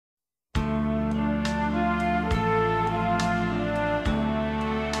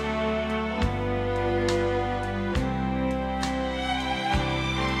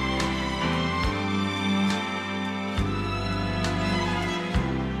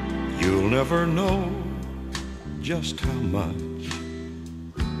You'll never know just how much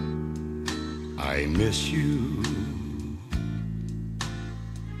I miss you.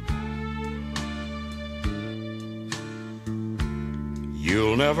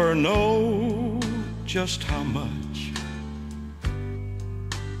 You'll never know just how much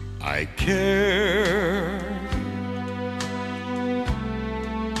I care.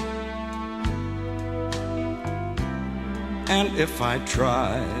 And if I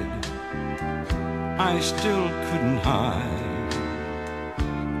tried, I still couldn't hide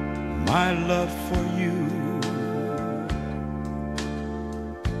my love for you.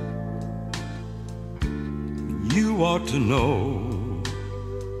 You ought to know,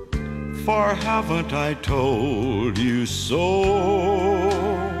 for haven't I told you so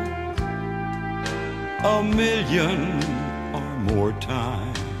 1,000,000 or more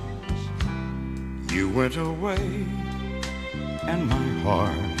times? You went away and my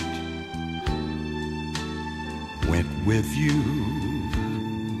heart went with you.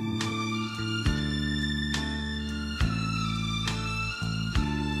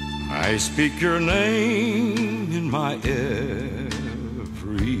 I speak your name in my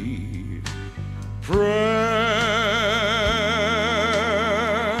every prayer.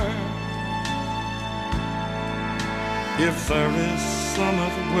 If there is some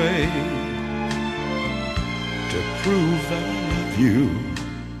other way to prove that I love you,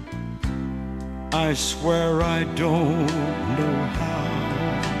 I swear I don't know how.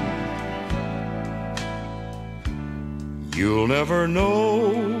 You'll never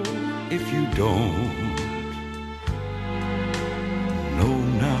know if you don't know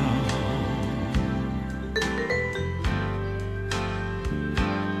now.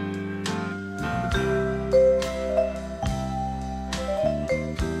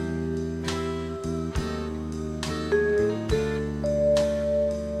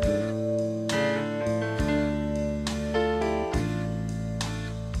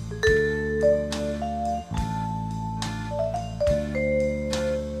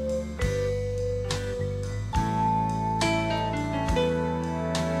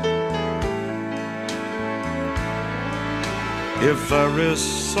 If there is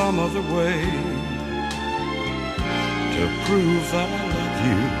some other way to prove that I love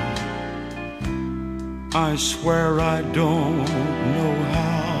you, I swear I don't know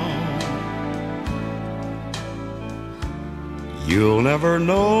how. You'll never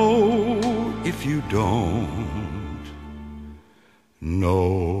know if you don't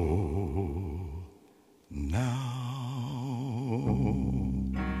know.